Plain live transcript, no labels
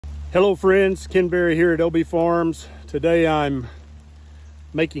Hello friends, Ken Berry here at OB Farms. Today I'm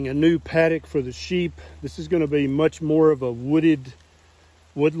making a new paddock for the sheep. This is going to be much more of a woodlot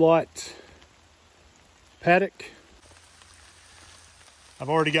paddock. I've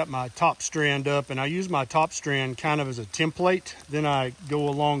already got my top strand up, and I use my top strand kind of as a template. Then I go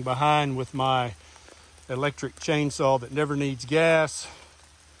along behind with my electric chainsaw that never needs gas,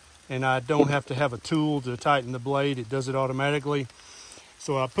 and I don't have to have a tool to tighten the blade. It does it automatically.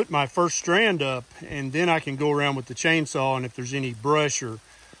 So I put my first strand up, and then I can go around with the chainsaw, and if there's any brush or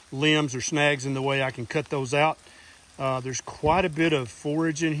limbs or snags in the way, I can cut those out. There's quite a bit of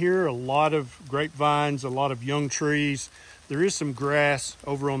forage in here, a lot of grapevines, a lot of young trees. There is some grass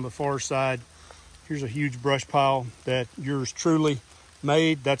over on the far side. Here's a huge brush pile that yours truly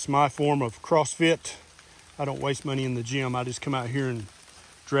made. That's my form of CrossFit. I don't waste money in the gym. I just come out here and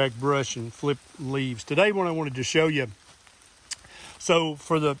drag brush and flip leaves. Today, what I wanted to show you, so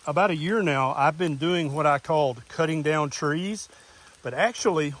for about a year now, I've been doing what I called cutting down trees. But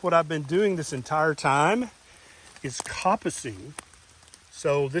actually, what I've been doing this entire time is coppicing.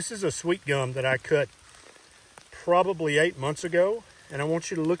 So this is a sweet gum that I cut probably 8 months ago. And I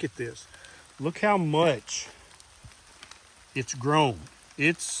want you to look at this. Look how much it's grown.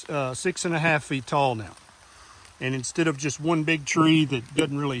 It's 6.5 feet tall now. And instead of just one big tree that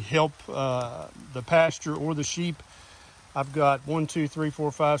doesn't really help the pasture or the sheep, I've got 1, 2, 3,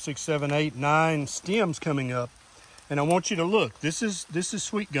 4, 5, 6, 7, 8, 9 stems coming up. And I want you to look. This is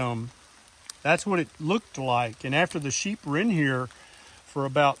sweet gum. That's what it looked like. And after the sheep were in here for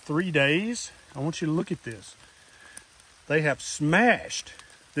about 3 days, I want you to look at this. They have smashed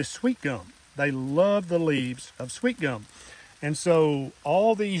this sweet gum. They love the leaves of sweet gum. And so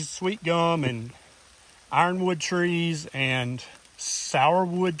all these sweet gum and ironwood trees and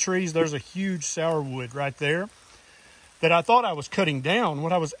sourwood trees, there's a huge sourwood right there, that I thought I was cutting down.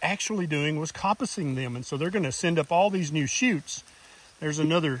 What I was actually doing was coppicing them. And so they're going to send up all these new shoots. There's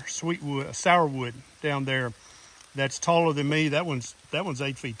another sourwood down there that's taller than me. That one's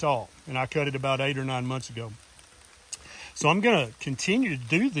 8 feet tall. And I cut it about 8 or 9 months ago. So I'm going to continue to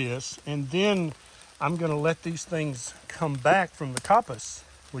do this. And then I'm going to let these things come back from the coppice,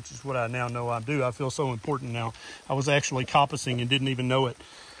 which is what I now know I do. I feel so important now. I was actually coppicing and didn't even know it.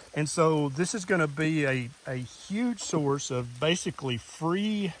 And so this is going to be a huge source of basically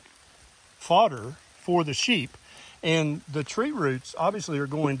free fodder for the sheep. And the tree roots obviously are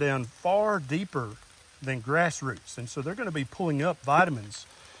going down far deeper than grass roots. And so they're going to be pulling up vitamins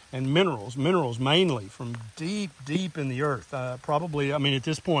and minerals mainly from deep, deep in the earth. Probably, I mean, at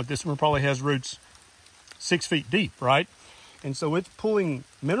this point, this one probably has roots 6 feet deep, right? And so it's pulling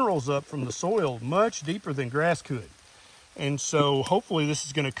minerals up from the soil much deeper than grass could. And so hopefully this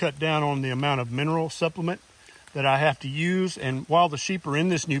is going to cut down on the amount of mineral supplement that I have to use. And while the sheep are in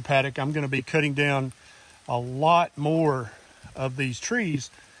this new paddock, I'm going to be cutting down a lot more of these trees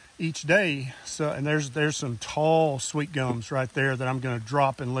each day. So, and there's some tall sweet gums right there that I'm going to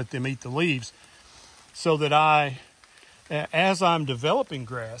drop and let them eat the leaves, so that as I'm developing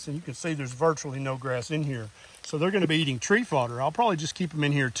grass, and you can see there's virtually no grass in here, so they're going to be eating tree fodder. I'll probably just keep them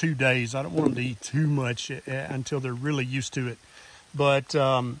in here 2 days. I don't want them to eat too much until they're really used to it. But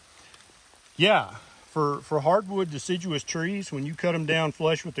yeah, for hardwood deciduous trees, when you cut them down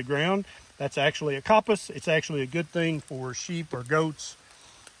flush with the ground, that's actually a coppice. It's actually a good thing for sheep or goats,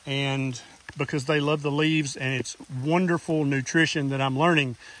 and because they love the leaves, and it's wonderful nutrition that I'm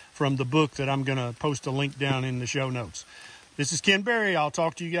learning from the book that I'm going to post a link down in the show notes. This is Ken Berry. I'll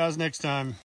talk to you guys next time.